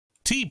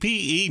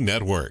TPE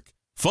Network.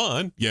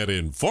 Fun yet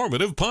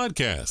informative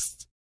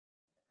podcasts.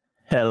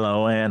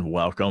 Hello and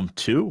welcome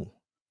to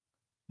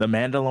the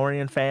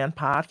Mandalorian Fan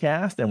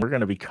Podcast, and we're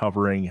going to be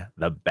covering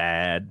The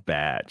Bad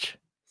Batch.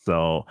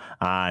 So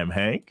I'm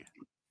Hank.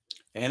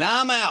 And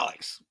I'm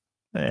Alex.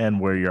 And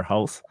we're your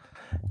hosts.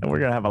 And we're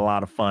going to have a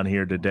lot of fun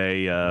here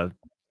today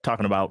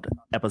talking about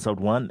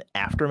Episode 1,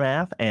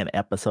 Aftermath, and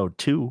Episode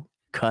 2,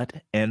 Cut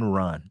and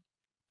Run.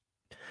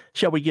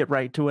 Shall we get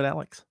right to it,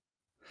 Alex?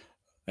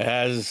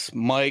 As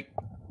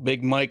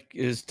Big Mike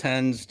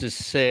tends to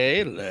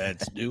say,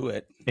 let's do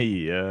it.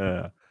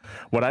 Yeah.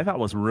 What I thought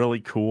was really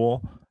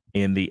cool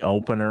in the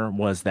opener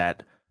was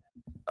that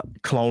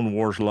Clone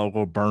Wars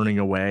logo burning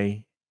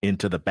away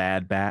into the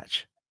Bad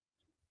Batch.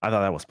 I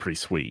thought that was pretty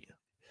sweet.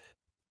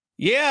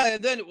 Yeah,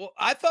 and then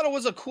I thought it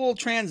was a cool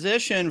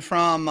transition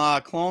from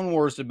Clone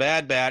Wars to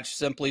Bad Batch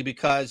simply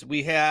because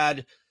we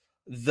had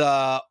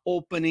the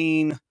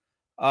opening,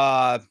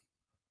 kind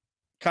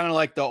of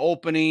like the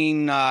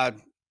opening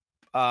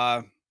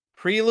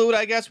prelude,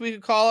 I guess we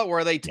could call it,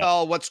 where they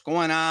tell what's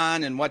going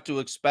on and what to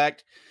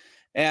expect.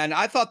 And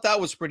I thought that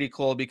was pretty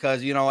cool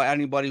because, you know,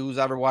 anybody who's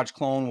ever watched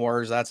Clone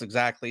Wars, that's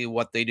exactly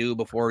what they do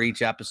before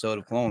each episode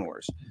of Clone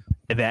Wars.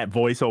 And that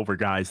voiceover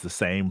guy's the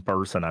same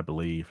person, I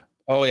believe.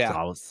 Oh, yeah.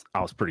 So I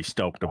was pretty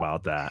stoked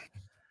about that.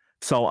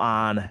 So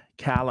on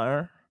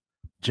Kalar,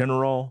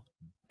 General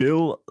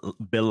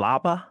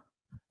Bilaba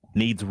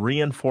needs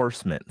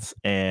reinforcements,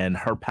 and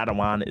her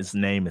Padawan, his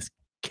name is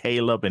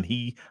Caleb, and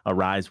he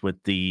arrives with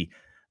the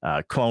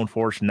Clone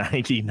Force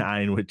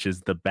 99, which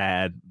is the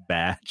Bad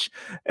Batch.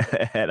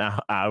 And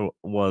I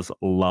was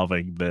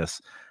loving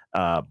this.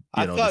 I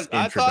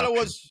thought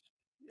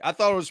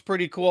it was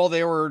pretty cool.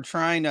 They were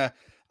trying to.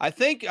 I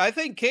think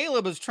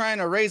Caleb is trying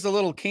to raise a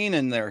little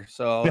Kanan there.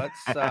 So that's.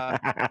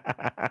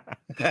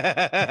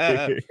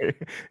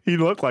 He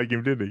looked like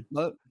him, didn't he?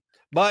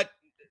 But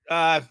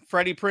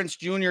Freddie Prinze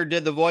Jr.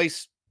 did the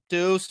voice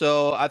too,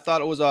 so I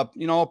thought it was a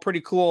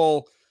pretty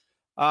cool.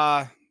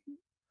 I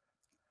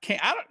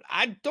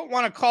don't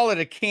want to call it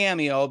a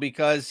cameo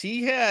because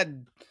he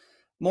had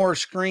more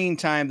screen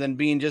time than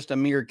being just a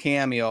mere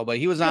cameo, but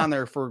he was on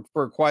there for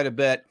quite a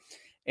bit.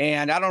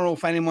 And I don't know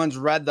if anyone's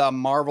read the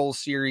Marvel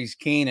series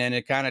Kanan.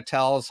 It kind of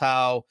tells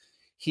how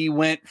he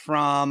went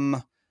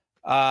from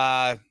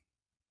Order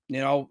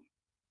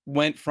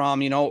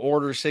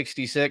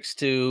 66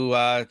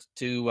 to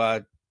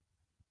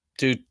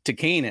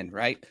Kanan,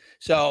 right?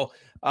 So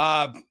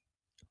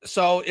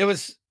it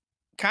was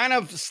kind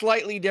of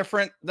slightly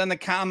different than the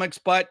comics,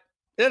 but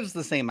it was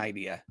the same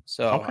idea.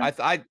 So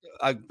okay.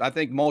 I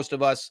think most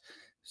of us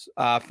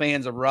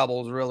fans of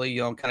Rebels really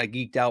kind of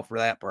geeked out for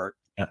that part.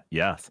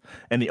 Yes,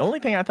 and the only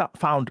thing I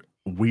found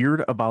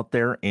weird about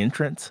their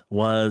entrance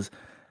was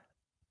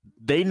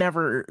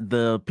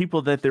the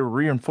people that they're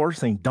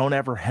reinforcing don't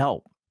ever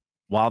help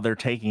while they're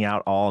taking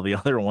out all the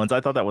other ones.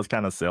 I thought that was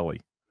kind of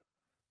silly.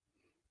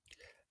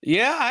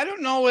 Yeah, I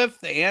don't know if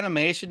the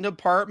animation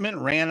department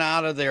ran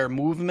out of their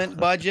movement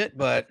budget,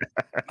 but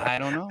I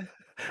don't know.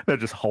 They're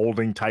just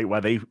holding tight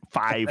while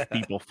five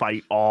people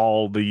fight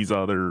all these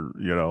other,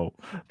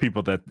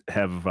 people that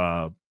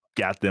have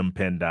got them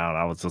pinned down.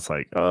 I was just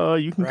like,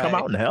 you can come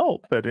out and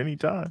help at any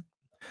time.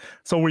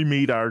 So we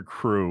meet our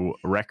crew,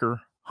 Wrecker,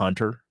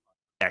 Hunter,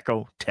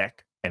 Echo,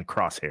 Tech, and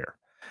Crosshair.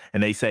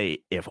 And they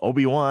say, if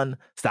Obi-Wan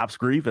stops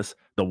Grievous,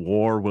 the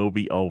war will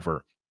be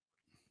over.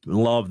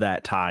 Love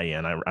that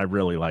tie-in. I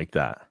really like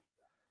that.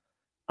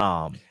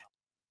 And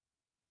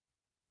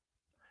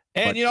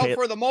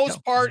for the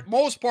most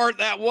part,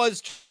 that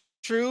was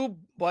true,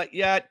 but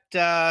yet,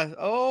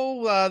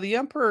 the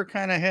Emperor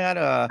kind of had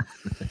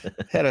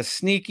a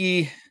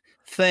sneaky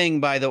thing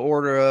by the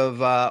order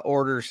of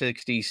Order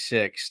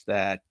 66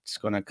 that's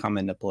going to come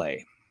into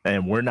play.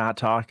 And we're not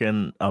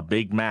talking a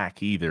Big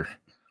Mac either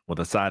with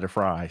a side of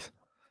fries.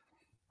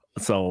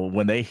 So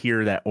when they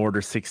hear that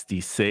Order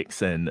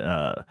 66 and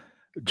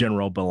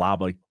General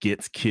Bilaba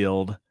gets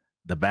killed,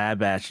 the Bad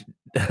Batch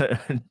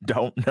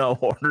don't know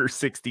Order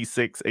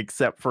 66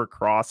 except for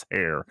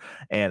Crosshair.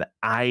 And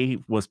I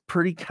was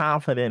pretty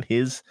confident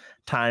his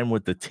time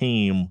with the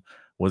team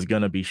was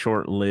going to be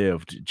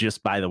short-lived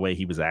just by the way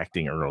he was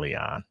acting early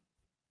on.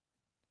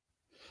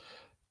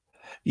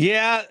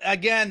 Yeah,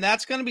 again,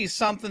 that's going to be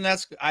something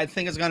I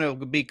think is going to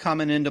be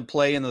coming into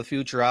play in the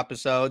future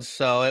episodes.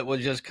 So it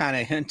was just kind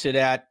of hinted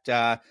at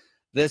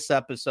this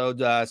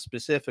episode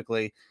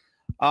specifically.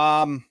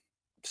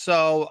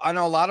 So I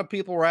know a lot of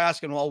people were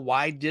asking, well,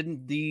 why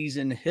didn't these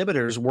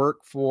inhibitors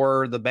work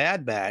for the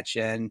Bad Batch?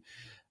 And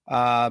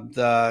I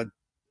don't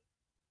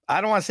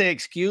want to say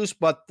excuse,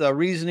 but the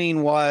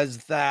reasoning was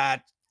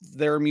that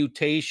their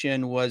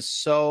mutation was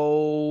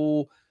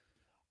so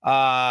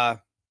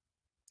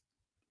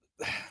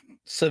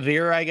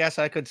severe, I guess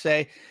I could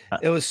say.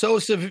 It was so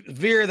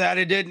severe that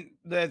it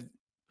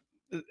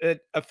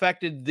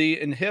affected the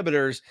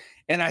inhibitors.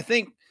 And I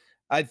think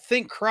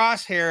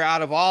Crosshair,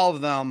 out of all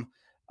of them,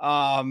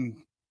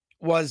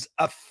 was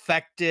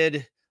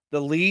affected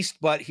the least,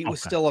 but he was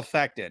still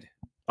affected.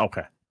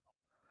 Okay.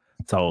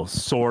 So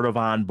sort of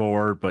on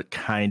board, but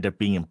kind of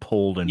being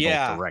pulled in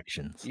Yeah. both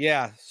directions.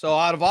 Yeah. So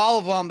out of all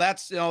of them,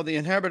 that's, the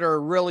inhibitor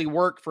really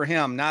worked for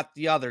him, not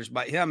the others,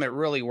 but him, it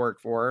really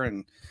worked for.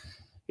 And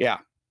yeah.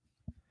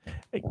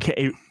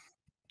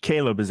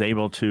 Caleb is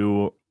able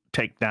to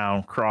take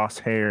down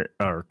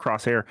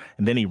Crosshair,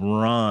 and then he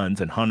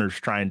runs, and Hunter's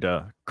trying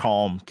to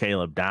calm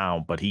Caleb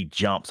down, but he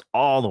jumps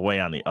all the way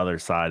on the other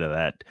side of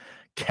that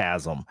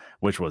chasm,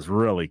 which was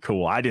really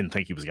cool. I didn't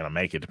think he was going to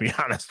make it, to be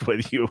honest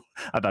with you.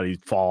 I thought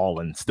he'd fall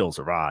and still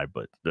survive,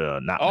 but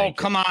not. Oh,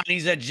 come on.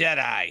 He's a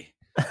Jedi.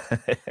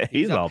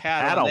 He's a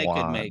Padawan. They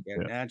could make it.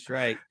 Yeah. That's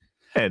right.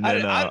 And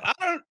then,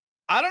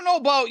 I don't know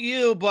about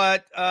you,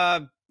 but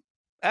I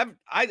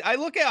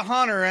look at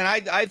Hunter and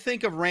I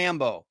think of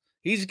Rambo.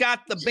 He's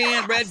got the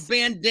red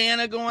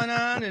bandana going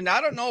on, and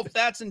I don't know if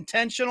that's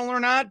intentional or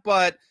not,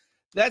 but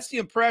that's the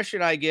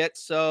impression I get.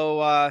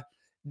 So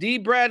D.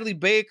 Bradley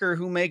Baker,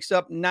 who makes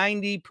up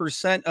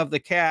 90% of the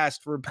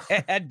cast for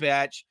Bad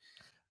Batch,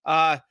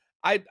 I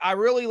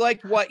really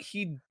liked what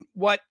he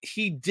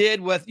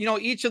did with,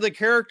 each of the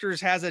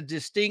characters has a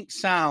distinct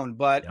sound,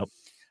 but yep.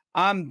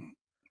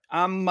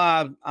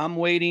 I'm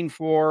waiting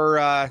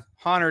for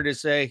Hunter to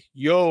say,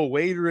 "Yo,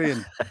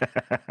 Adrian."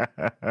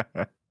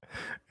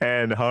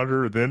 And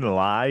Hunter then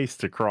lies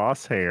to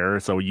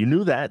Crosshair. So you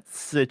knew that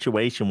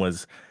situation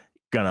was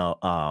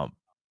gonna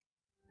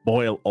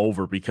boil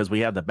over, because we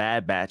have the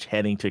Bad Batch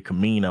heading to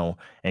Kamino,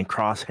 and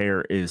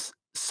Crosshair is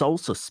so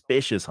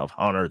suspicious of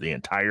Hunter the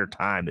entire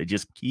time. They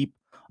just keep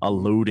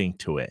alluding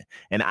to it.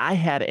 And I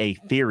had a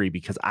theory,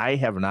 because I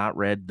have not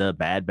read the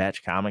Bad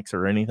Batch comics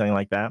or anything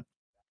like that.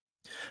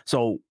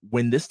 So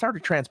when this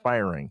started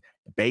transpiring,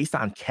 based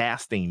on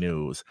casting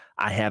news,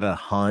 I had a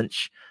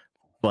hunch,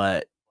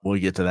 but we'll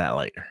get to that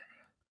later.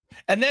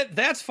 And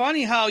that's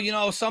funny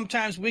how,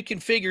 sometimes we can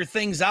figure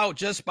things out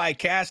just by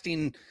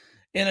casting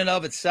in and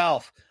of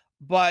itself.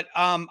 But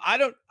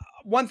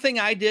one thing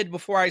I did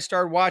before I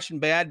started watching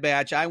Bad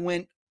Batch, I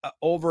went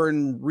over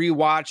and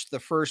rewatched the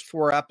first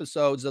 4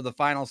 episodes of the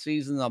final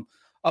season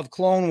of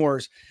Clone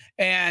Wars.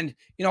 And,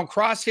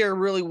 Crosshair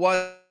really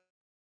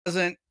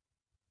wasn't,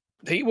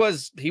 he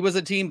was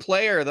a team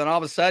player. Then all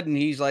of a sudden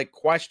he's like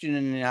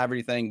questioning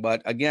everything.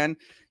 But again,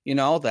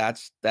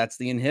 that's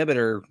the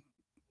inhibitor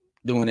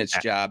doing its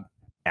job.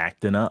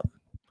 Acting up.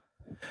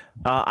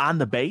 On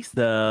the base,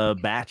 the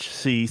Batch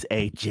sees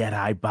a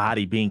Jedi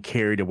body being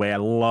carried away. I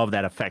love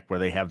that effect where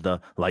they have the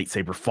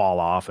lightsaber fall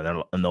off,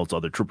 and those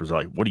other troopers are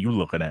like, "What are you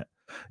looking at?"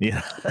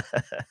 Yeah.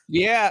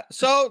 Yeah.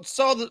 So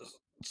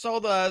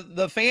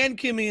the fan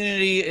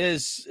community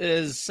is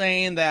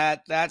saying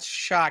that that's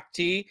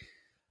Shakti.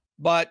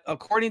 But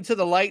according to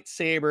the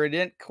lightsaber, it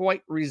didn't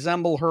quite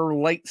resemble her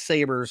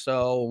lightsaber.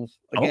 So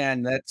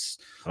again,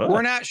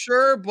 we're not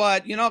sure,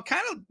 but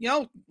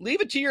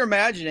leave it to your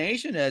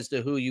imagination as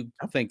to who you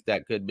think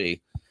that could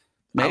be.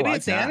 Maybe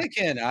it's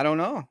Anakin. I don't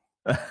know.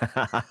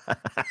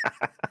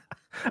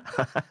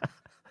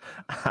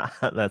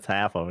 That's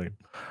half of him.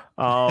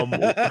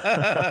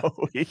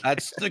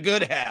 That's the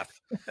good half.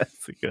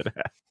 That's the good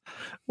half.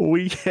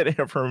 We get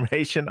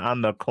information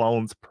on the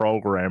clones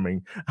so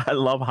I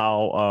love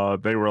how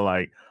they were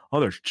like, "Oh,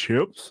 there's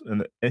chips,"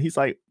 and he's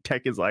like,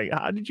 Tech is like,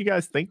 "How did you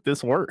guys think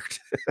this worked?"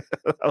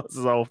 That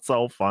was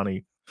so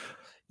funny.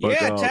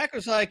 But, Tech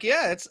was like,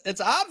 "Yeah, it's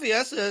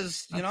obvious,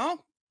 as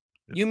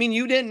You mean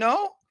you didn't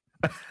know?"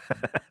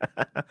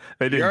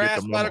 They didn't Your get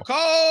ass the memo. better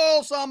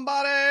call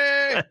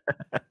somebody.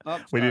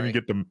 We didn't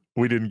get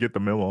the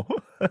memo.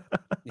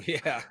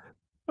 Yeah.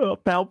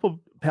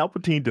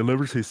 Palpatine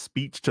delivers his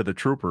speech to the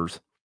troopers,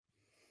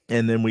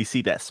 and then we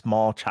see that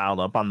small child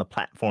up on the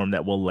platform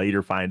that we'll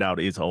later find out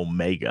is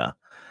Omega.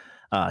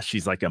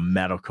 She's like a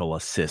medical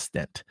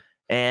assistant.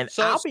 And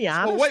I'll be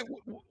honest,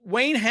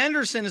 Wayne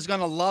Henderson is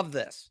going to love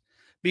this,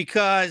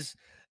 because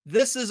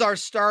this is our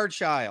star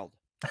child.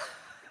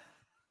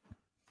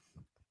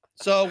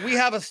 So we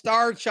have a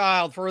star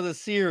child for the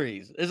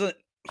series, isn't?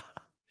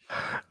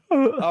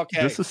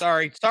 Okay,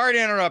 sorry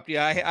to interrupt you.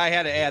 I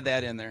had to add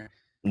that in there.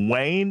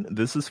 Wayne,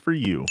 this is for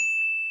you.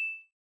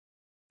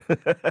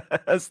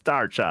 A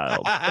star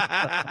child.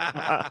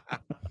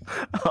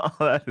 Oh,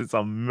 that is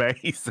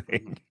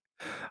amazing.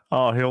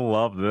 Oh, he'll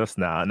love this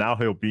now. Now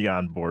he'll be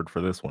on board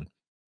for this one.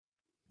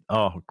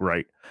 Oh,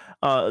 great.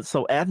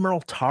 So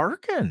Admiral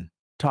Tarkin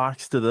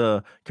talks to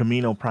the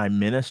Kamino Prime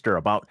Minister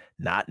about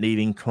not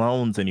needing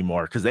clones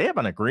anymore, because they have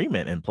an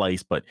agreement in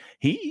place, but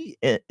the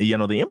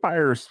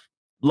Empire's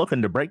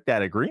looking to break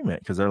that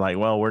agreement, because they're like,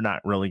 well, we're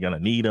not really going to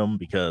need them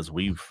because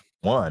we've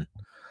won,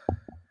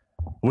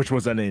 which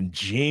was an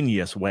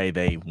ingenious way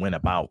they went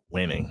about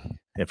winning,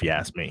 if you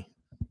ask me.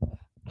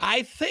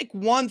 I think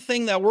one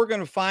thing that we're going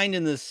to find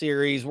in this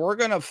series, we're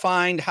going to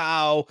find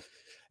how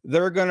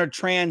they're going to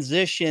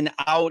transition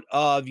out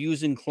of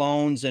using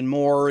clones and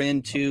more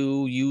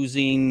into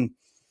using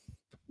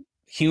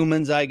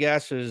humans, I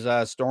guess, as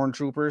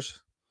stormtroopers.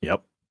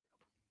 Yep.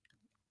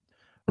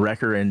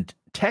 Wrecker and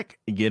Tech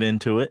get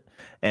into it,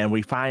 and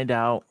we find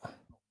out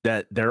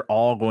that they're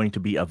all going to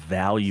be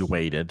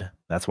evaluated.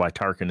 That's why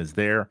Tarkin is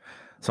there.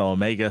 So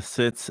Omega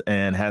sits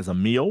and has a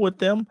meal with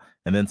them,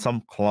 and then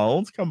some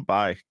clones come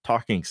by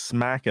talking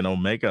smack, and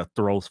Omega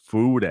throws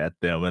food at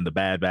them, and the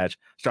Bad Batch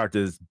start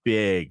this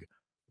big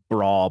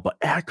brawl. But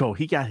Echo,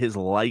 he got his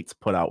lights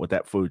put out with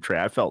that food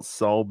tray. I felt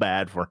so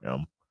bad for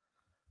him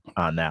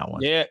on that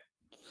one. Yeah.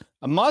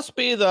 It must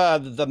be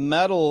the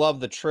metal of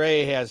the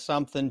tray has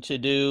something to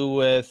do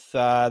with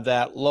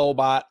that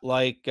Lobot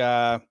like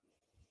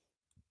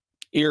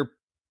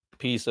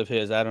earpiece of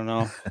his. I don't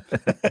know.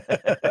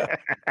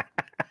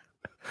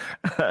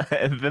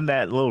 And then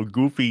that little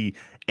goofy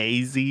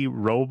AZ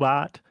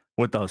robot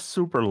with the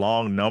super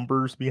long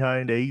numbers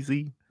behind AZ.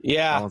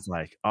 Yeah. I was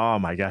like, oh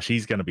my gosh,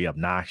 he's going to be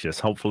obnoxious.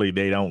 Hopefully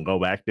they don't go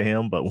back to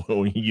him, but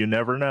you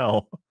never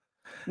know.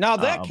 Now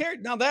that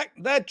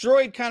that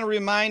droid kind of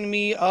reminded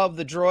me of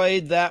the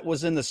droid that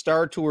was in the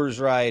Star Tours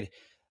ride.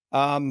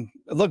 It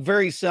looked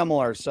very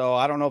similar. So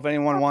I don't know if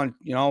anyone want,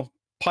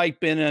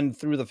 pipe in and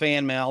through the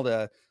fan mail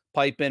to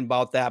pipe in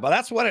about that, but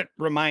that's what it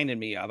reminded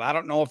me of. I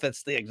don't know if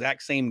it's the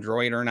exact same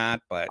droid or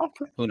not, but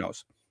who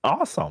knows?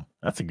 Awesome.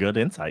 That's a good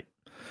insight.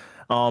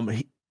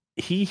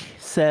 He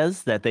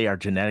says that they are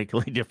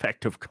genetically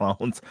defective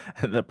clones.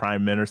 The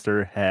Prime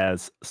Minister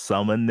has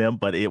summoned them,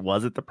 but it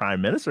wasn't the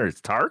Prime Minister.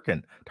 It's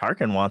Tarkin.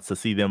 Tarkin wants to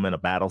see them in a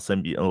battle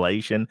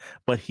simulation,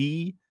 but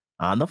he,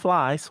 on the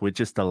fly,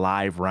 switches to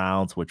live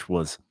rounds, which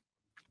was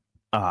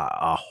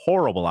a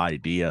horrible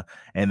idea.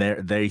 And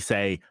they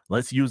say,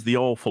 let's use the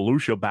old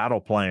Felucia battle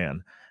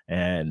plan.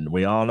 And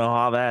we all know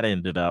how that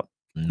ended up.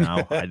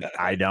 No,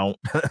 I don't.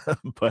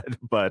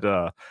 but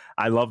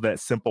I love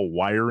that simple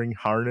wiring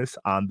harness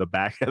on the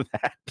back of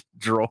that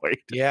droid.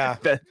 Yeah,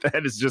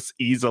 that is just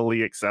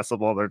easily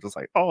accessible. They're just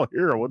like, oh,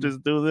 here, we'll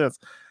just do this,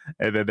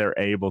 and then they're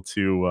able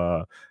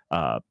to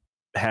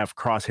have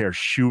Crosshair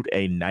shoot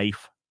a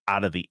knife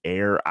out of the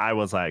air. I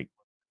was like,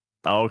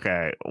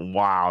 okay,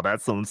 wow,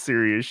 that's some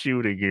serious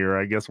shooting here.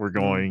 I guess we're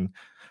going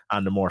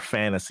on the more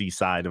fantasy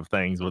side of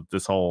things with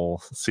this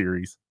whole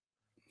series.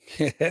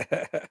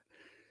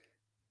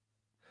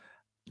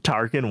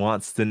 Tarkin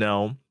wants to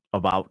know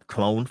about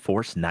Clone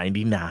Force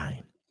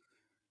 99.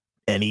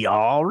 And he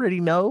already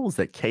knows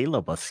that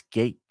Caleb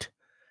escaped.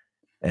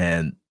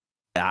 And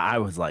I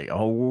was like,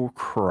 oh,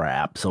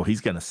 crap. So he's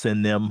going to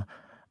send them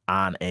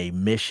on a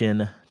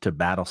mission to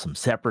battle some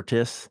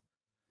separatists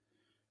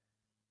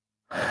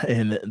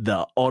in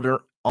the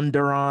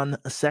Onderon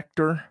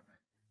sector.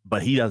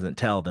 But he doesn't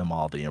tell them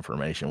all the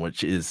information,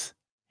 which is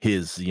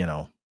his,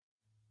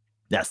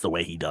 that's the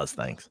way he does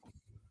things.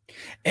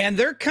 And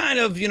they're kind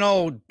of,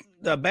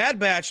 the Bad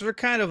Batch, they're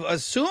kind of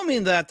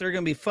assuming that they're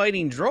going to be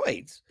fighting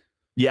droids.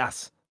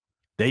 Yes.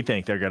 They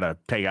think they're going to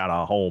take out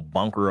a whole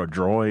bunker of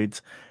droids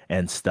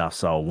and stuff.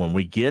 So when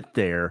we get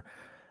there,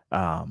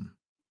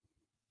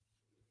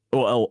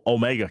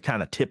 Omega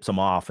kind of tips them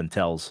off and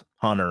tells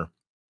Hunter,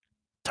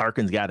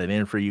 Tarkin's got it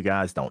in for you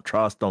guys. Don't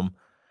trust him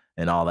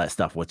and all that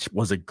stuff, which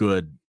was a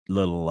good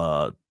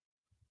little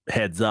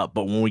heads up.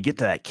 But when we get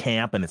to that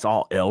camp and it's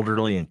all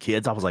elderly and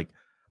kids, I was like,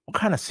 what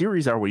kind of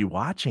series are we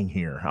watching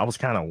here? I was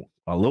kind of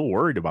a little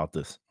worried about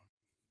this.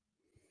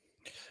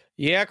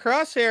 Yeah,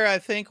 Crosshair, I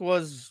think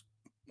was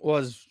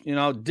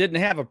didn't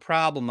have a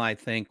problem, I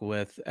think,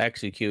 with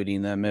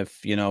executing them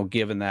if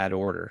given that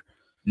order.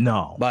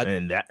 No, but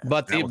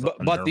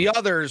the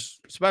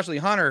others, especially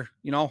Hunter,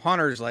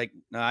 Hunter's like,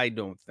 I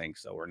don't think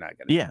so. We're not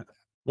gonna. Yeah,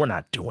 we're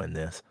not doing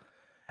this.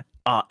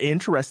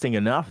 Interesting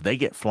enough, they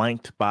get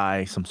flanked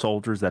by some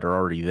soldiers that are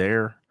already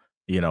there.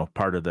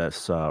 Part of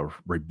this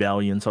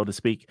rebellion, so to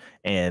speak.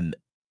 And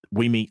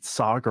we meet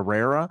Saw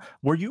Gerrera.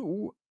 Were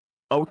you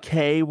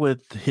okay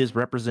with his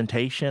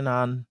representation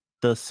on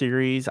the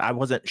series? I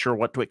wasn't sure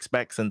what to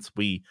expect since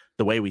the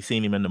way we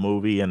seen him in the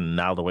movie and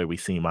now the way we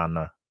see him on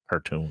the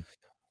cartoon.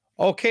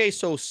 Okay,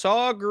 so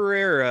Saw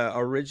Gerrera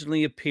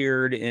originally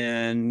appeared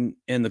in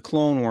the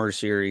Clone Wars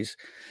series.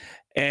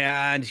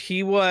 And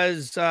he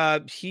was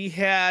he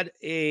had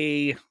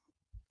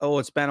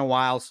it's been a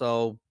while,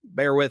 so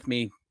bear with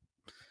me.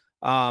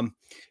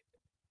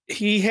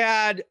 He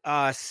had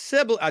a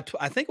sibling,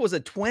 I think it was a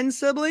twin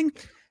sibling,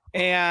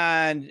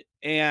 and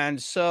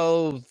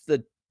so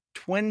the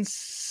twin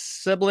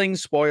sibling,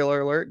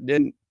 spoiler alert,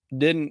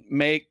 didn't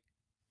make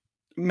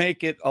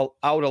it out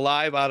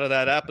alive out of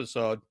that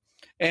episode.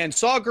 And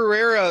Saw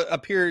Gerrera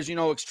appears,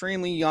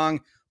 extremely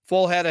young,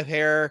 full head of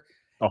hair.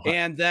 Okay.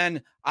 And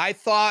then I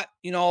thought,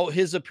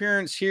 his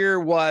appearance here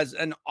was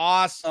an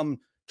awesome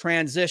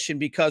transition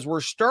because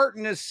we're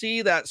starting to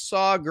see that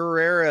Saw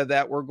Gerrera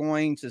that we're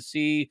going to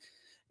see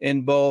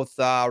in both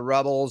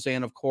Rebels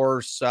and, of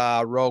course,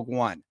 Rogue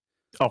One.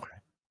 Okay.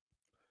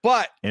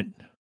 But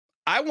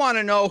I want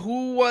to know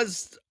who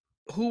was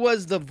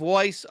the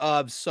voice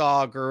of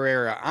Saw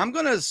Gerrera. I'm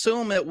going to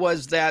assume it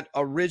was that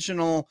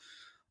original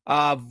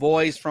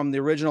voice from the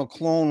original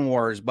Clone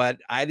Wars, but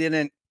I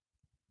didn't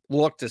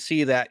look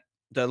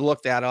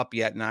that up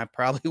yet, and I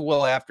probably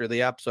will after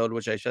the episode,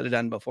 which I should have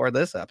done before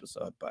this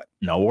episode, but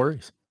no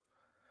worries.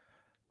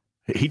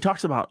 He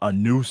talks about a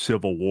new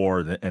civil war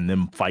and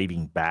them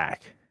fighting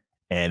back,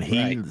 and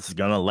he's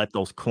gonna let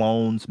those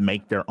clones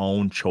make their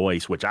own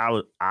choice, which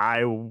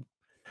I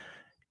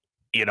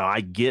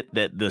I get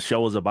that the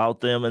show is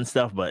about them and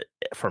stuff, but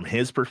from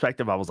his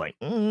perspective, I was like,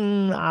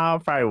 I'll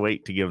probably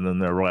wait to give them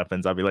their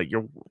weapons. I'll be like,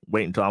 you're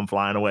waiting until I'm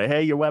flying away.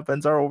 Hey, your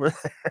weapons are over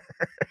there.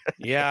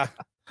 Yeah.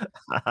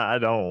 I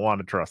don't want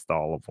to trust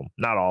all of them.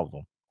 Not all of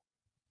them.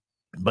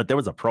 But there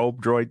was a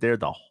probe droid there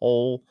the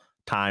whole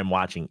time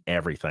watching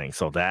everything.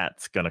 So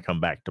that's going to come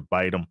back to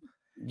bite them.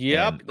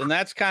 Yep. And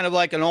that's kind of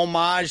like an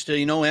homage to,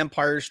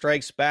 Empire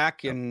Strikes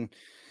Back. And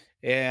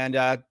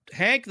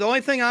Hank, the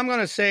only thing I'm going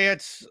to say,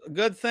 it's a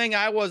good thing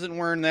I wasn't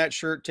wearing that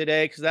shirt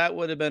today, because that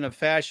would have been a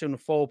fashion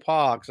faux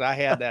pas, because I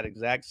had that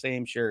exact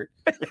same shirt.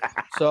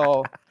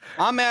 So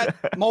I'm at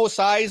Mos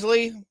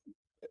Eisley.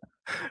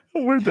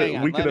 We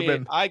could have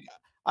been. I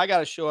got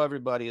to show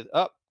everybody.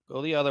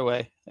 Go the other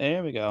way.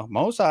 There we go.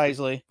 Mos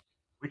Eisley.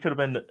 We could have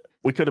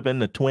been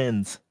the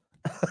twins.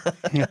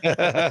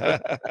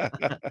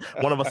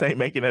 One of us ain't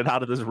making it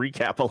out of this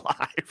recap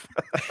alive.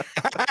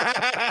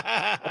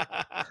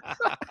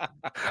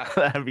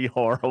 That'd be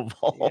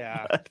horrible.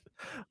 Yeah.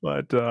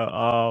 But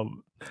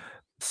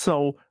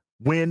so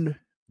when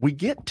we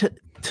get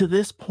to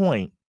this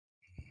point,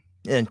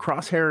 and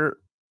Crosshair,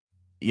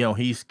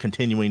 he's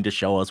continuing to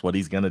show us what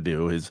he's gonna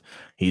do.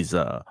 He's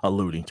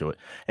alluding to it,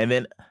 and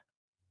then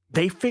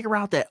they figure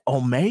out that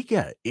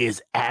Omega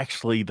is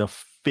actually the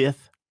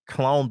 5th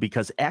clone,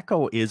 because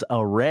Echo is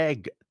a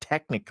reg,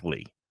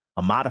 technically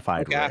a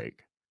modified reg.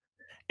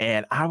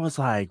 And I was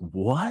like,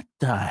 what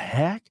the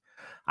heck?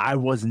 I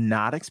was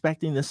not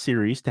expecting this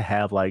series to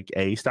have like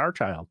a Star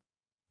Child.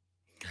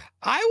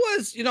 I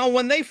was,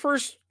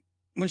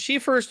 when she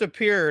first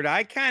appeared,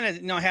 I kind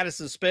of had a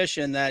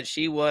suspicion that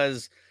she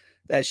was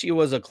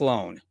a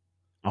clone.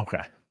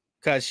 Okay.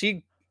 Because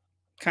she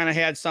kind of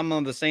had some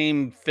of the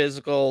same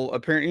physical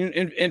appearance.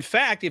 In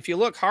fact, if you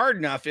look hard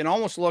enough, it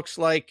almost looks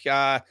like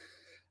the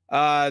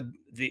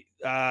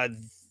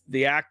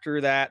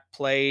actor that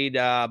played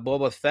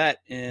Boba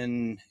Fett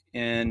in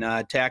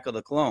Attack of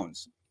the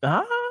Clones.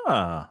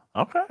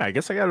 Okay. I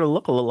guess I got to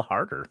look a little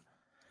harder.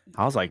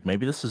 I was like,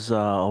 maybe this is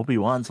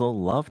Obi-Wan's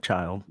little love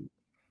child.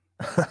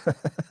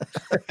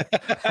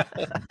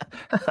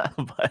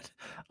 But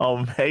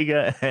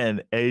Omega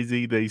and AZ,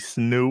 they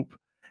snoop,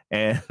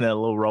 and that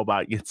little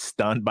robot gets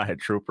stunned by a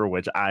trooper,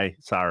 which I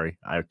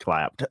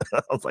clapped.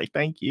 I was like,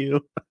 thank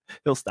you.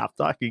 He'll stop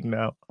talking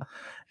now.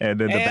 And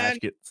then the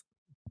batch gets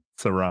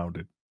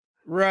surrounded.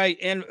 Right.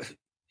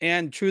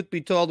 And truth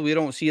be told, we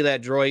don't see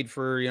that droid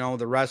for,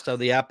 the rest of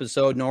the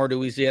episode, nor do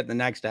we see it in the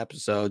next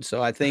episode.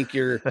 So I think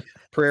your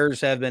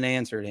prayers have been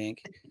answered,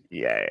 Hank.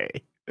 Yay.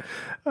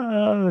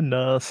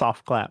 No,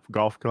 soft clap,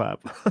 golf clap.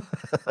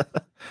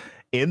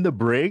 In the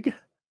brig,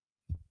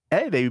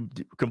 hey, they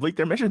complete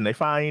their mission. They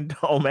find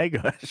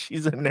Omega.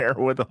 She's in there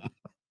with them.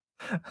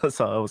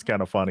 So it was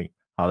kind of funny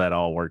how that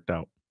all worked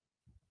out.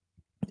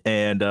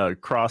 And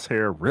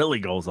Crosshair really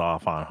goes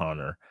off on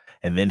Hunter.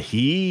 And then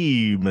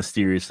he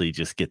mysteriously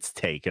just gets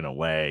taken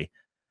away.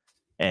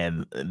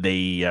 And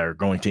they are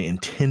going to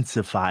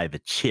intensify the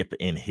chip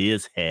in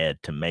his head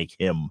to make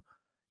him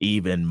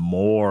even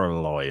more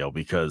loyal,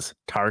 because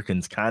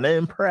Tarkin's kind of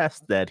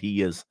impressed that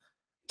he is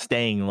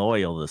staying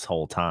loyal this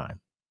whole time.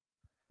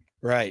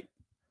 Right.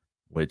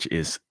 Which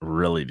is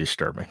really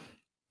disturbing.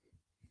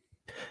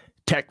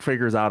 Tech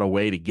figures out a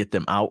way to get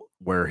them out,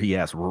 where he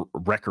has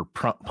Wrecker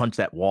punch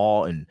that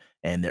wall, and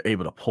they're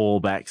able to pull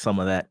back some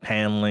of that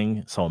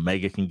paneling so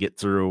Omega can get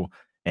through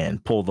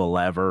and pull the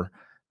lever.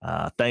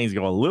 Things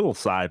go a little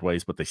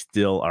sideways, but they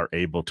still are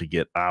able to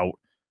get out.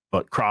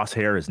 But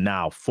Crosshair is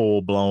now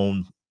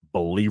full-blown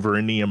believer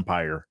in the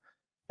Empire.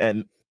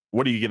 And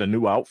what do you get, a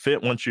new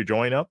outfit once you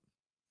join up?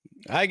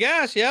 I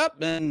guess, yep.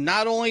 And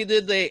not only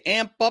did they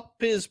amp up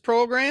his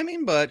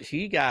programming, but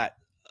he got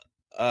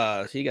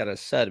a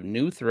set of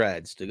new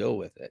threads to go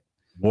with it.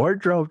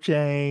 Wardrobe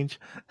change.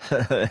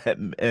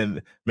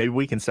 And maybe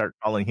we can start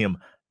calling him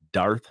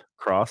Darth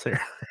Crosshair.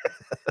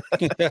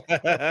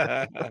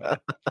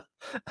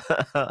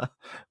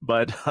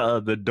 But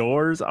the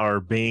doors are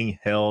being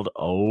held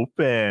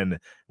open.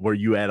 Were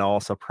you at all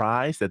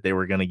surprised that they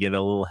were going to get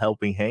a little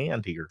helping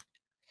hand here?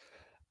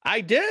 I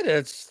did.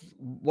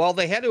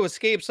 They had to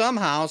escape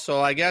somehow,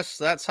 so I guess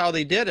that's how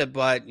they did it.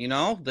 But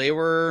they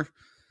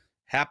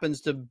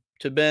happens to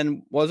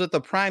been, was it the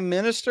Prime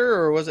Minister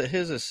or was it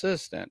his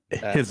assistant?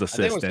 His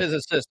assistant. I think it was his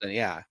assistant,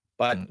 yeah.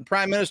 But the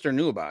Prime Minister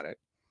knew about it.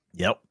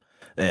 Yep.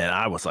 And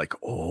I was like,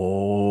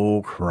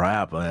 oh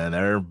crap, man.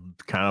 They're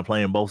kind of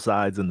playing both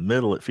sides in the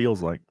middle, it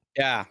feels like.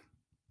 Yeah.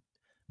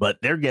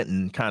 But they're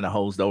getting kind of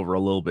hosed over a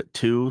little bit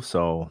too.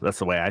 So that's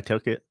the way I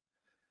took it.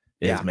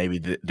 Is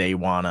maybe they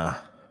want to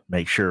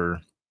make sure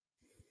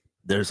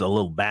there's a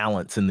little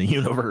balance in the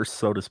universe,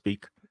 so to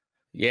speak.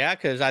 Yeah,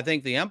 because I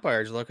think the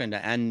Empire is looking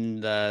to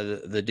end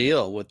the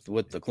deal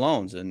with the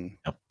clones, and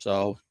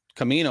so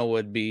Kamino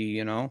would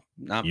be, not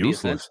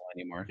useless be essential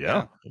anymore.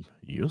 Yeah,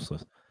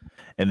 useless.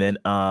 And then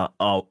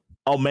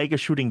Omega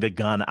shooting the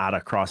gun out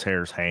of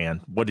Crosshair's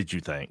hand. What did you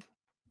think?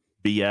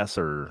 BS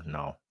or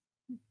no?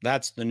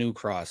 That's the new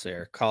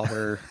Crosshair. Call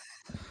her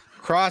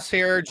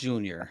Crosshair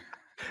Jr.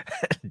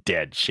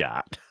 Dead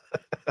shot.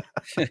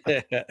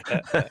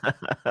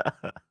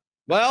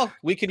 Well,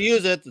 we could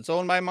use it. It's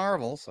owned by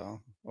Marvel,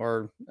 so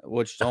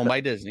which is owned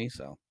by Disney.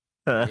 So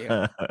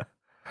yeah.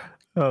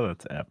 Oh,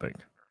 that's epic.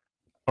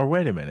 Or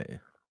wait a minute.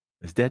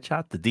 Is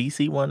Deadshot the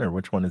DC one, or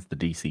which one is the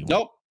DC one?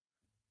 Nope.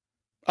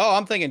 Oh,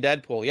 I'm thinking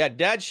Deadpool. Yeah,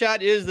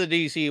 Deadshot is the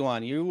DC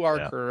one. You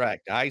are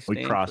correct. I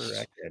stand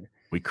corrected.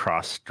 We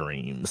cross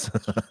streams.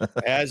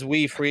 As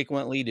we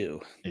frequently do.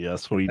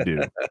 Yes, we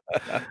do.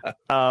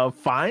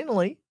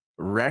 Finally,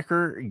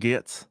 Wrecker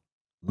gets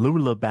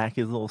Lula back,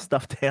 his little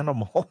stuffed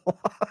animal.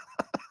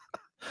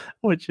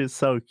 Which is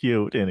so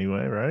cute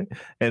anyway, right?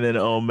 And then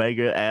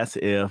Omega asks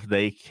if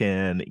they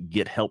can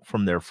get help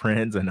from their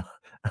friends, and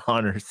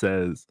Hunter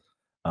says,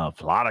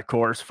 plot a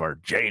course for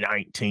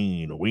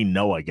J19. We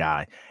know a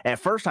guy. At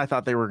first, I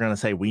thought they were going to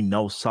say we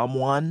know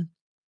someone,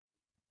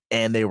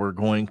 and they were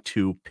going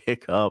to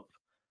pick up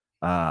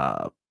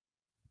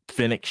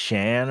Fennec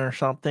Shan or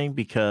something,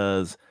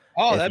 because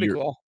that'd be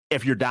cool.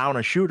 If you're down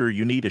a shooter,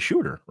 you need a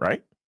shooter,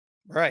 right?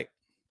 Right.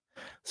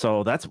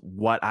 So that's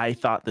what I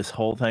thought this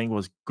whole thing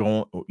was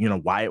going,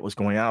 why it was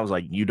going on. I was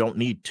like, you don't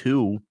need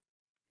two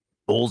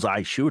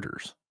bullseye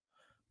shooters,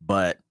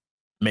 but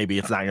maybe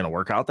it's not going to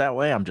work out that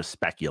way. I'm just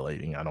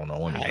speculating. I don't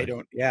know.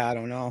 Anyway. I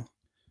don't know.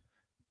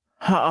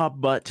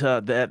 But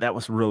that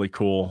was really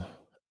cool.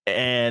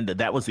 And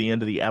that was the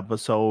end of the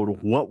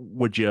episode. What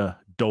would you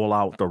dole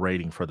out the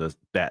rating for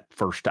that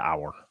first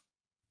hour?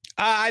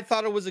 I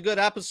thought it was a good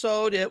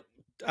episode. It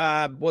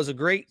was a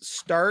great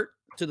start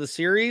to the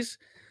series.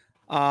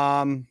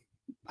 I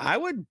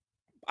would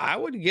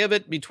give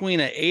it between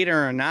an 8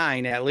 or a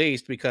 9 at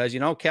least, because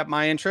kept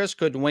my interest.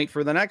 Couldn't wait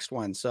for the next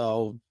one.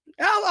 So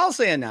I'll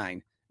say a 9.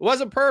 It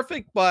wasn't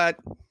perfect, but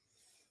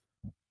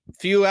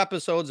few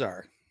episodes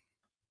are.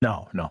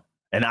 No,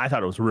 and I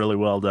thought it was really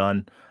well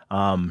done.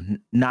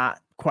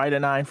 Not quite a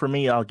 9 for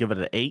me. I'll give it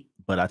an 8,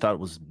 but I thought it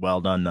was well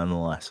done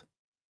nonetheless.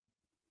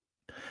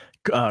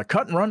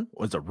 Cut and Run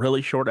was a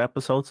really short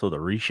episode, so the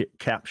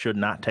recap should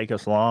not take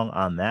us long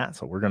on that.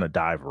 So we're going to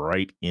dive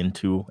right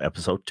into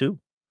episode 2.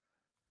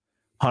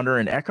 Hunter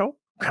and Echo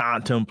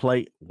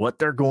contemplate what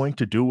they're going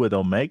to do with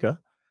Omega.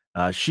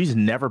 She's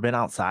never been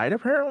outside,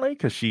 apparently,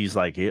 because she's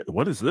like,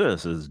 what is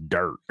this? Is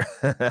dirt.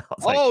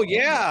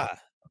 Yeah.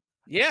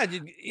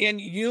 And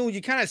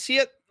you kind of see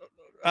it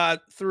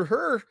through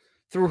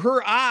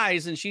her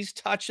eyes, and she's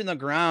touching the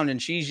ground,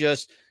 and she's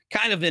just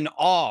kind of in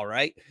awe,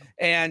 right?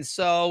 And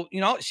so,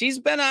 she's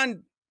been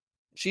on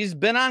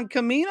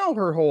Kamino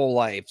her whole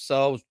life.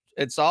 So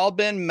it's all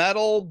been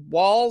metal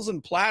walls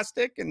and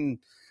plastic, and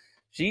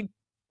she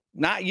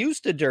not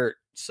used to dirt.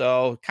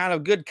 So kind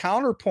of good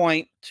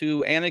counterpoint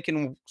to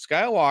Anakin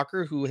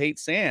Skywalker, who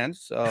hates sand.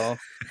 So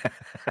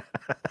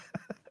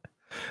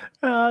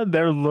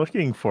they're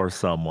looking for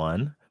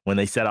someone when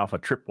they set off a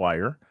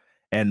tripwire,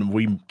 and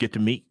we get to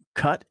meet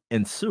Cut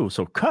and Sue.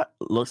 So Cut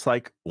looks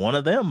like one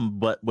of them,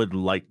 but with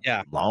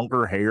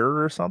longer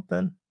hair or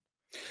something.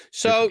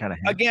 So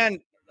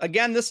again,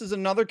 this is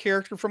another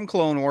character from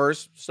Clone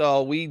Wars.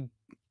 So we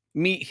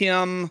meet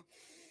him,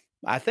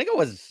 I think it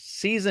was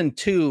season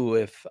 2,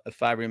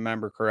 if I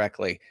remember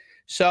correctly.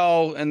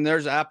 So, and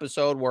there's an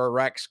episode where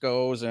Rex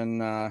goes and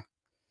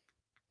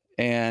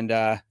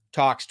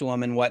talks to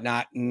him and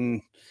whatnot.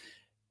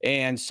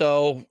 And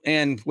so,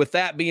 and with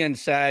that being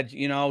said,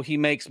 he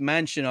makes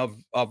mention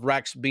of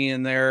Rex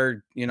being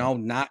there,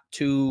 not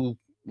too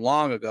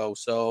long ago.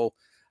 So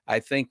I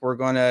think we're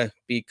going to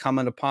be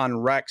coming upon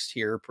Rex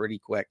here pretty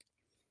quick.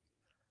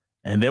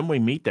 And then we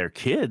meet their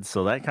kids.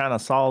 So that kind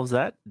of solves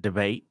that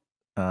debate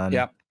on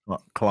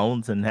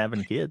clones and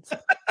having kids.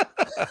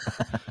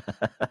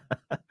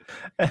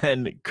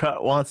 And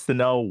Cut wants to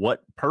know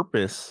what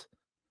purpose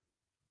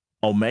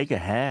Omega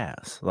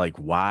has. Like,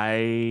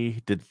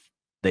 why did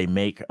they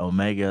make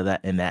Omega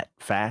that in that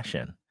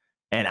fashion?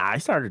 And I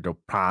started to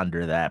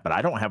ponder that, but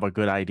I don't have a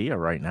good idea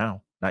right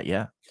now. Not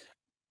yet.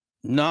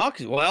 No,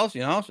 well,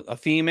 a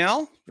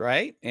female,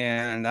 right?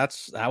 And that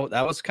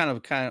was kind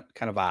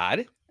of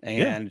odd.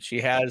 And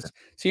she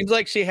seems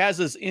like she has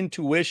this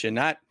intuition,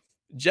 not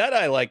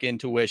Jedi like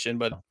intuition,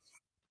 but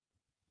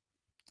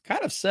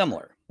kind of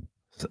similar.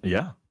 So,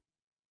 yeah,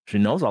 she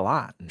knows a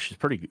lot, and she's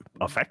pretty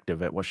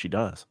effective at what she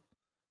does.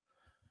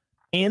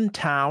 In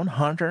town,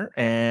 Hunter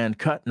and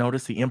Cut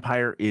notice the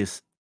Empire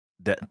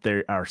that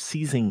they are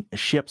seizing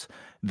ships.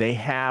 They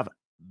have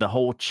the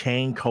whole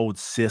chain code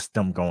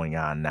system going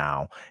on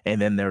now.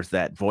 And then there's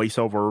that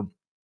voiceover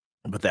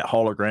with that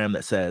hologram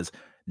that says,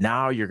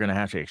 now you're going to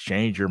have to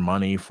exchange your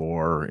money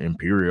for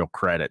Imperial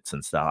credits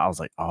and stuff. I was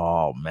like,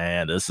 oh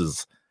man, this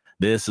is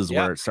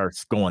where it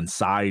starts going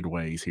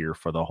sideways here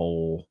for the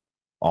whole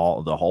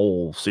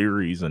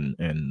series and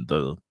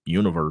the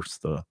universe,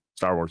 the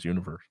Star Wars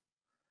universe.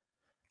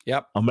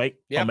 Yep.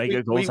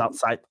 Omega goes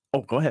outside.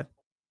 Oh, go ahead.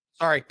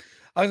 Sorry.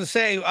 I was going to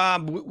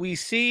say, we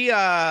see,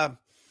 I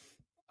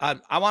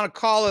want to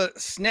call it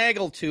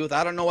Snaggletooth.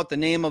 I don't know what the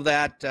name of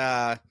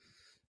that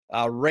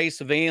race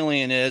of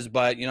alien is,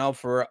 but,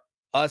 for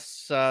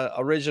us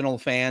original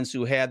fans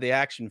who had the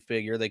action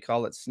figure, they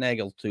call it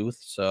Snaggletooth.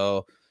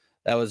 So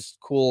that was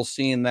cool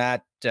seeing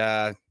that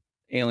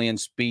alien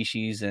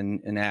species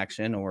in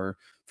action, or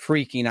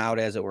freaking out,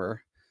 as it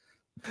were.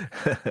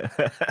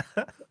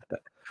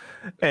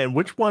 And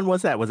which one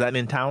was that? Was that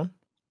in town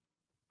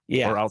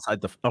Yeah. or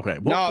outside the? Okay.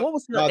 No, What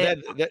was no,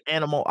 the that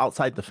animal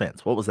outside the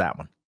fence? What was that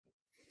one?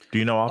 Do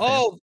you know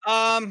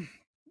offhand?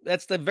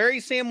 that's the very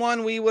same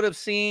one we would have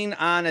seen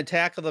on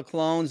Attack of the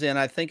Clones, and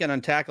I think in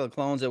Attack of the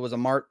Clones it was a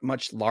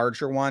much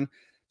larger one.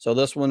 So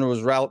this one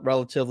was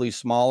relatively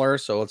smaller.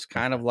 So it's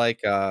kind of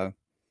like kind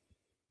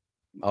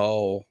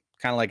of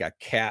like a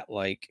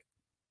cat-like.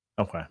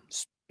 Okay.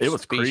 It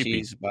was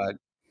species, creepy, but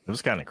it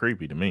was kind of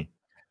creepy to me.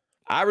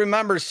 I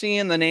remember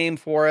seeing the name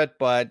for it,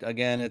 but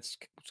again, it's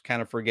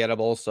kind of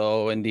forgettable.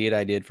 So indeed,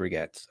 I did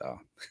forget. So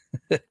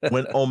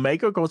When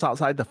Omega goes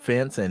outside the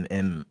fence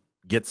and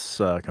gets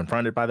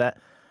confronted by that,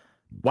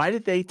 why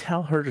did they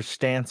tell her to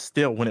stand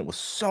still when it was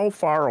so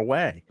far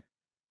away?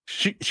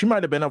 She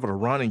might have been able to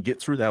run and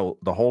get through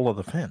the hole of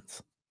the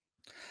fence.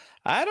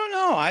 I don't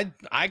know.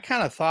 I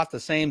kind of thought the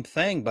same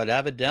thing, but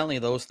evidently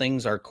those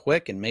things are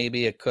quick, and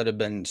maybe it could have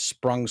been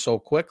sprung so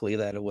quickly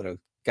that it would have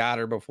got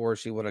her before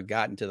she would have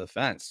gotten to the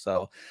fence.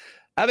 So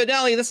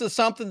evidently this is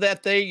something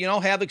that they,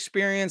 have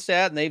experience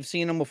at, and they've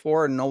seen them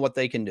before and know what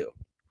they can do.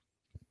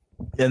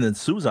 And then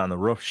Sue's on the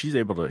roof. She's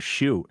able to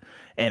shoot.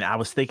 And I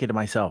was thinking to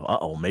myself,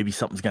 maybe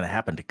something's going to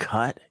happen to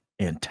Cut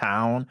in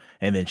town,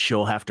 and then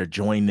she'll have to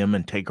join them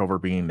and take over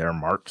being their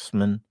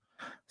marksman.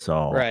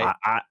 So right.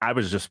 I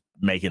was just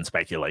making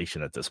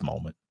speculation at this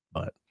moment.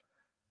 But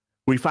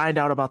we find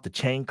out about the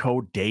chain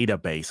code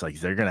database. Like,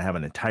 they're going to have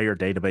an entire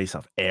database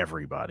of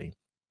everybody.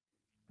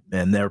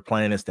 And their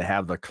plan is to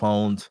have the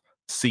clones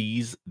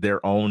seize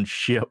their own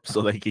ship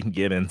so they can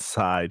get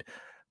inside.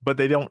 But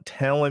they don't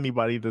tell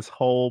anybody this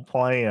whole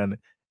plan.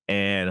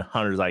 And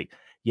Hunter's like,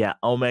 yeah,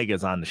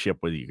 Omega's on the ship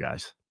with you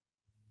guys.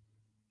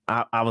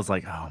 I was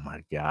like, oh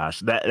my gosh.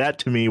 That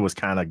to me was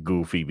kind of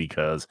goofy,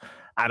 because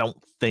I don't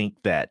think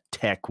that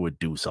Tech would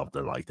do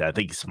something like that. I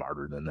think he's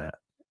smarter than that.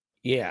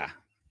 Yeah.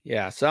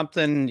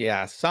 Something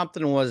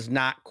was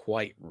not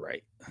quite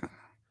right.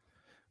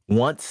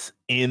 Once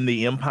in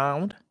the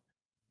impound,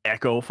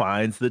 Echo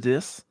finds the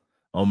disc.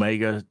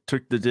 Omega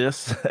took the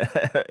disc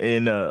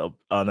in an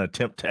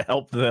attempt to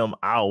help them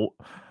out,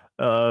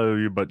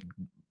 but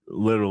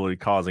literally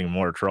causing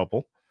more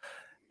trouble.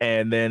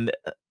 And then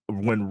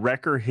when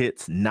Wrecker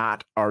hits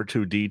not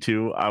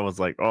R2-D2, I was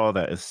like, oh,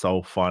 that is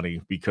so funny,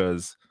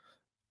 because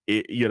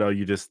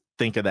you just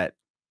think of that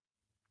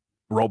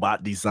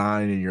robot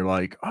design and you're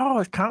like, oh,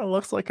 it kind of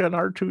looks like an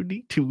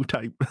R2-D2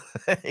 type.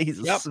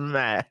 He's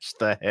smashed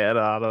the head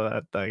out of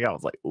that thing. I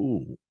was like,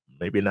 ooh,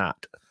 maybe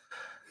not.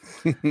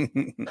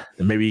 And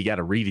maybe you got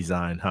a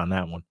redesign on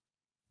that one.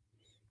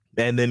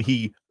 And then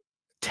he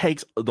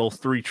takes those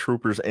three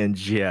troopers and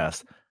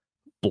just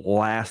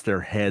blast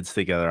their heads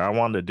together. I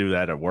wanted to do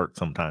that at work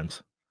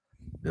sometimes.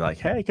 Be like,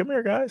 hey, come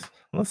here, guys.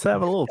 Let's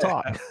have a little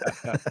talk.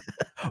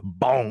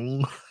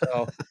 Bong.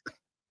 So,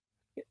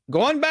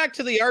 going back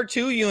to the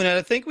R2 unit,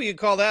 I think we could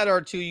call that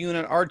R2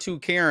 unit R2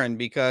 Karen,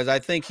 because I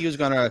think he was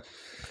gonna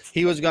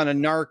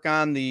narc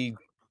on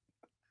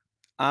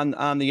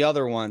the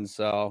other one.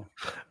 So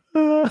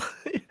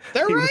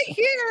they're right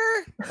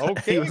here.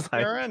 Okay,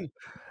 Karen.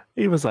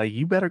 He was like,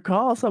 you better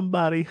call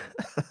somebody.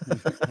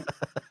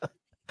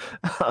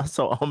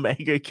 So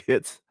Omega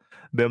gets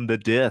them the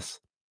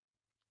disc,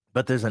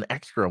 but there's an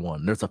extra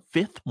one. There's a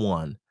fifth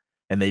one,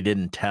 and they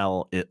didn't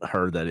tell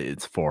her that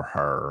it's for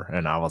her.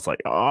 And I was like,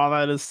 oh,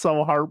 that is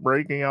so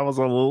heartbreaking. I was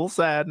a little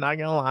sad, not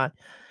gonna lie.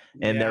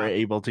 And they're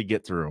able to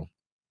get through.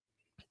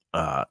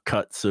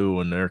 Cut Sue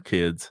and their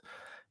kids,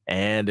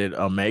 and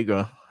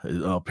Omega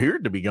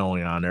appeared to be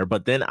going on there.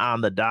 But then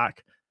on the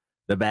dock,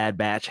 the Bad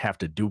Batch have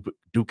to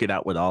duke it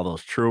out with all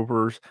those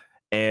troopers.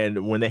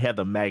 And when they had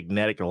the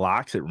magnetic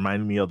locks, it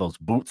reminded me of those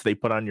boots they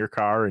put on your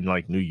car in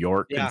like New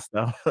York and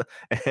stuff.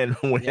 And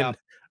when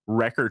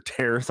Wrecker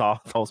tears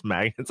off those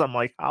magnets, I'm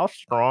like, how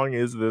strong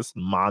is this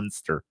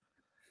monster?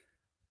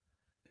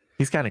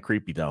 He's kind of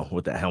creepy though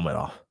with that helmet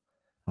off.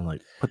 I'm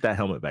like, put that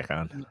helmet back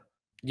on.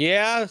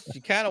 Yeah,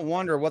 you kind of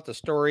wonder what the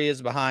story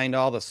is behind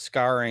all the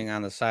scarring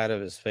on the side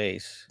of his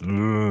face.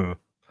 Ugh.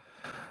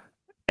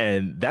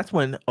 And that's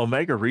when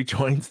Omega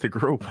rejoins the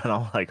group, and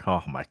I'm like,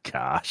 oh my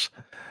gosh.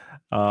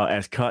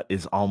 As Cut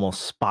is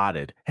almost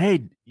spotted.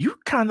 Hey, you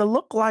kind of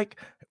look like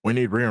we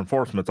need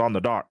reinforcements on the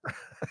dock.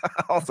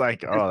 I was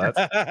like, oh,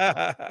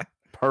 that's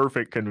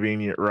perfect,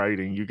 convenient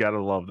writing. You got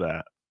to love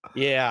that.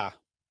 Yeah.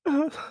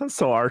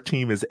 So our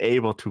team is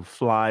able to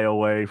fly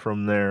away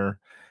from there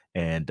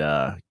and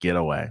get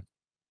away.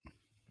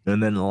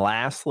 And then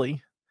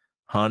lastly,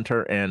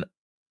 Hunter and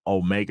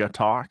Omega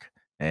talk,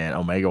 and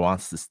Omega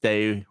wants to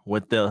stay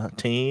with the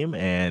team,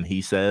 and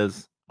he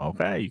says,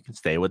 okay, you can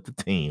stay with the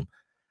team.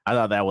 I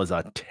thought that was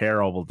a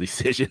terrible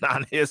decision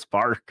on his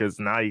part, because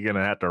now you're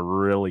going to have to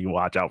really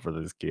watch out for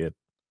this kid.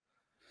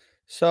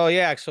 So,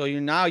 yeah, so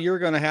you're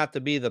going to have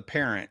to be the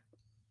parent.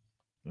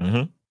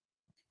 Mm-hmm.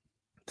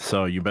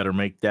 So you better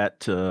make that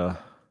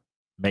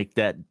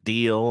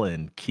deal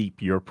and keep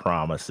your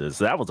promises.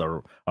 That was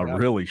a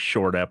really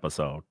short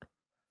episode,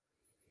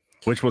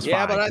 which was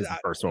fine because the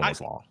first one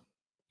was long.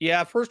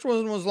 Yeah, first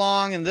one was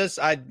long, and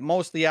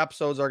most of the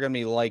episodes are going to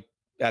be like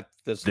at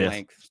this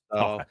length. So,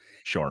 okay,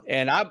 sure.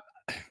 And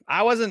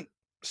I wasn't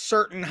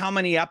certain how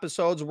many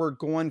episodes were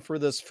going for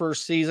this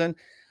first season.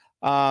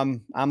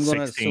 I'm going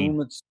to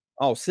assume it's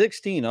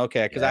 16.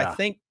 Okay, because I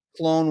think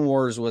Clone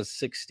Wars was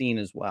 16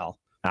 as well.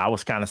 I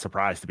was kind of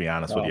surprised, to be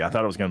honest with you. I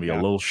thought it was going to be a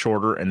little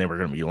shorter and they were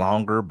going to be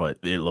longer, but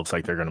it looks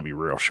like they're going to be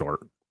real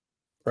short.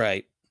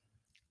 Right.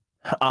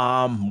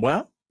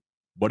 Well,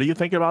 what do you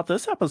think about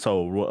this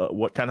episode?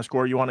 What kind of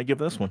score you want to give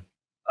this one?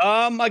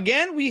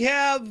 Again, we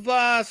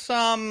have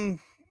some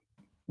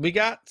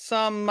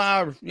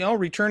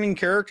returning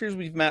characters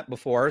we've met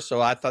before,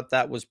 so I thought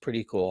that was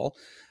pretty cool.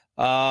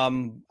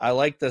 I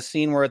like the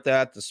scene where they're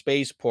at the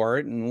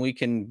spaceport, and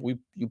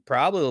you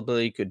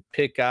probably could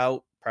pick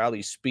out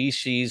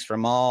species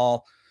from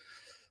all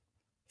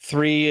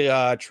three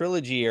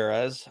trilogy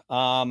eras.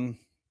 I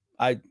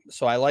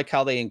like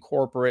how they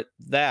incorporate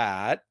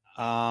that.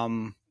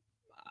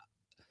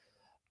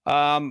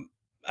 Again,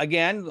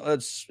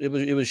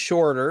 it was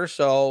shorter,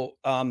 so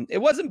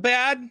it wasn't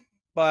bad,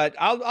 but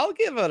I'll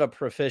give it a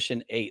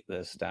proficient 8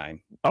 this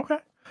time. Okay.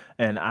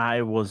 And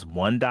I was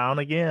one down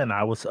again.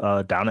 I was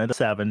down at a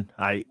 7.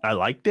 I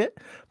liked it,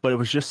 but it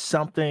was just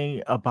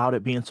something about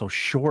it being so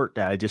short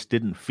that I just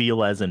didn't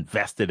feel as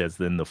invested as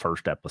in the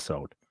first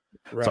episode.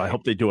 Right. So I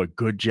hope they do a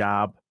good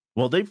job.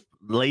 Well, they've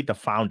laid the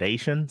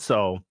foundation.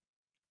 So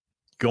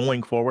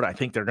going forward, I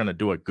think they're going to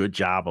do a good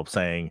job of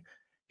saying,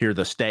 here are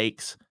the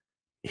stakes,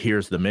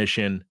 here's the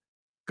mission,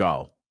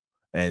 go.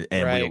 And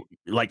right.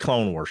 Like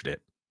Clone Wars did.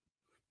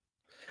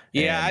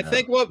 Yeah, I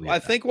think what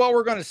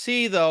we're going to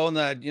see though in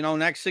the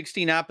next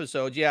 16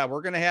 episodes,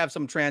 we're going to have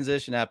some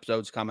transition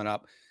episodes coming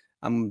up.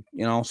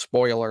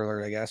 Spoiler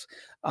alert, I guess.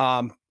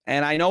 And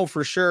I know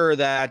for sure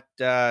that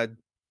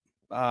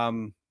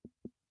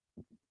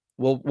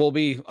we'll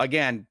be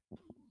again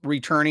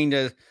returning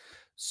to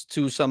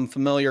some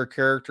familiar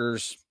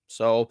characters.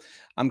 So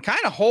I'm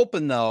kind of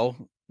hoping though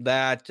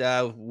that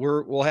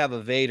we'll have a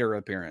Vader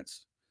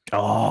appearance.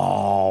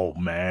 Oh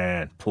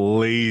man,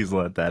 please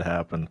let that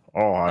happen.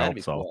 Oh, I hope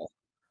so. Cool.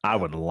 I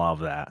would love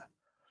that.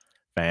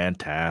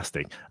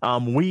 Fantastic.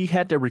 We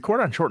had to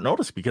record on short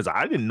notice because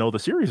I didn't know the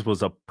series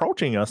was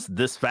approaching us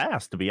this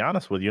fast, to be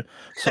honest with you.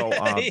 So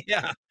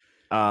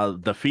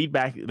the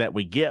feedback that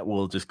we get,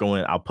 we'll just go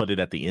in. I'll put it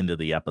at the end of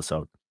the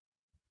episode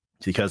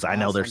because I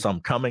know there's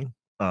some coming.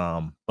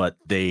 But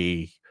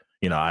I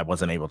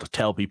wasn't able to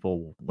tell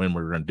people when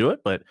we were going to do it.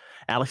 But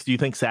Alex, do you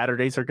think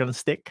Saturdays are going to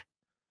stick?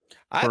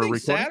 I think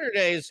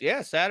Saturdays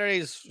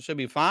should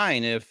be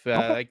fine. If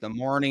like the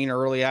morning,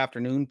 early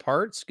afternoon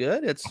part's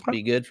good,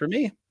 be good for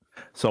me.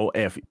 So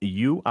if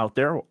you out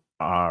there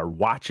are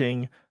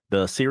watching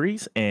the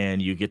series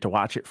and you get to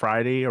watch it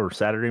Friday or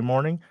Saturday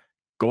morning,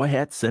 go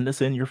ahead, send us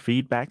in your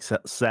feedback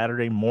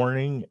Saturday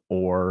morning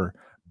or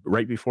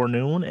right before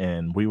noon,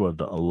 and we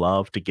would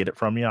love to get it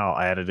from you. I'll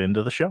add it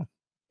into the show.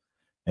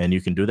 And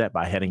you can do that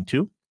by heading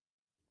to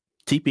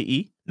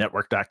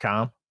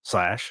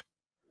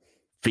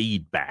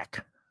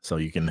tpenetwork.com/feedback. So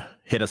you can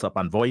hit us up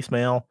on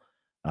voicemail.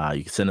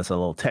 You can send us a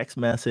little text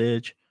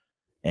message,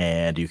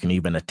 and you can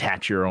even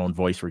attach your own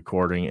voice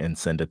recording and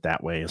send it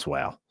that way as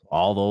well.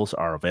 All those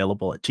are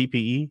available at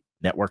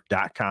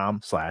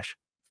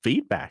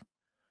tpenetwork.com/feedback.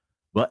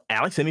 But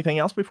Alex, anything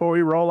else before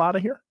we roll out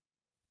of here?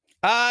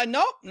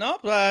 Nope.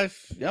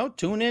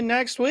 Tune in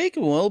next week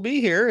and we'll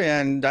be here.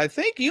 And I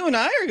think you and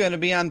I are going to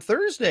be on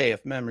Thursday,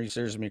 if memory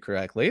serves me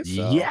correctly.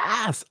 So.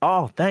 Yes.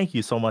 Oh, thank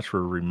you so much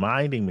for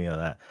reminding me of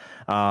that.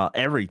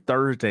 Every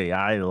Thursday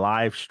I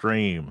live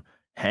stream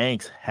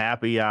Hank's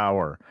Happy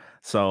Hour.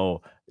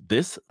 So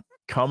this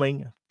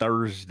coming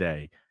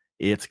Thursday,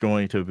 it's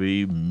going to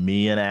be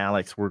me and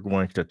Alex. We're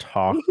going to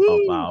talk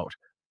about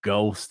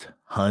ghost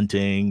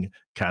hunting,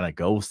 kind of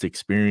ghost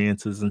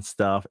experiences and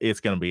stuff. It's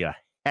going to be a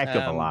heck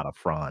of a lot of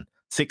fun.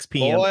 6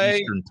 p.m.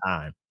 Eastern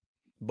time.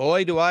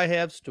 Boy, do I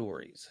have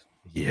stories.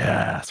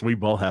 Yes, we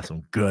both have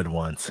some good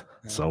ones.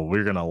 So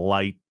we're going to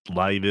light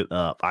it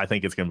up. I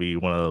think it's going to be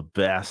one of the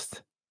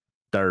best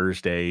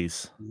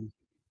Thursdays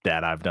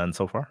that I've done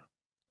so far.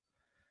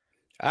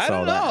 I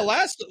don't know.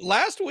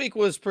 Last week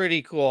was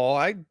pretty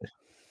cool.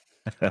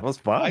 That was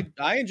fun.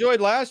 I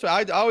enjoyed last week.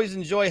 I always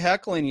enjoy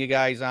heckling you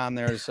guys on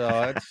there.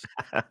 So it's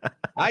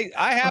I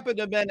happened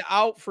to have been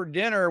out for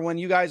dinner when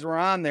you guys were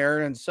on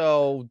there, and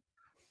so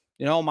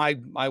my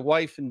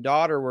wife and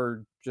daughter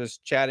were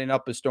just chatting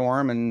up a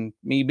storm, and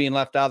me being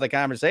left out of the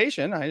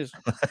conversation. I just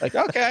like,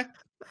 okay,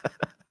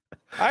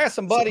 I got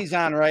some buddies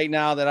on right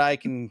now that I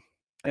can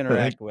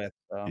interact with.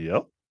 So.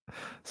 Yep.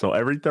 So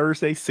every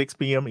Thursday, 6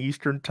 p.m.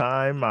 Eastern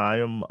time, I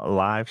am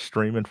live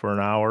streaming for an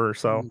hour or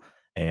so,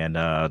 and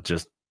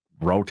just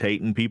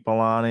rotating people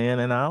on in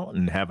and out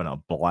and having a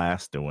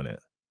blast doing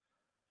it.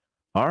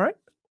 All right.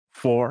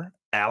 For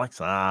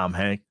Alex, I'm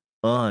Hank.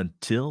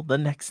 Until the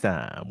next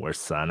time, we're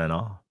signing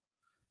off.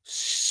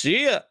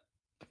 See ya.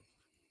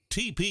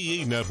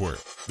 TPE Network.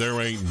 There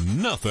ain't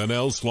nothing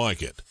else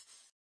like it.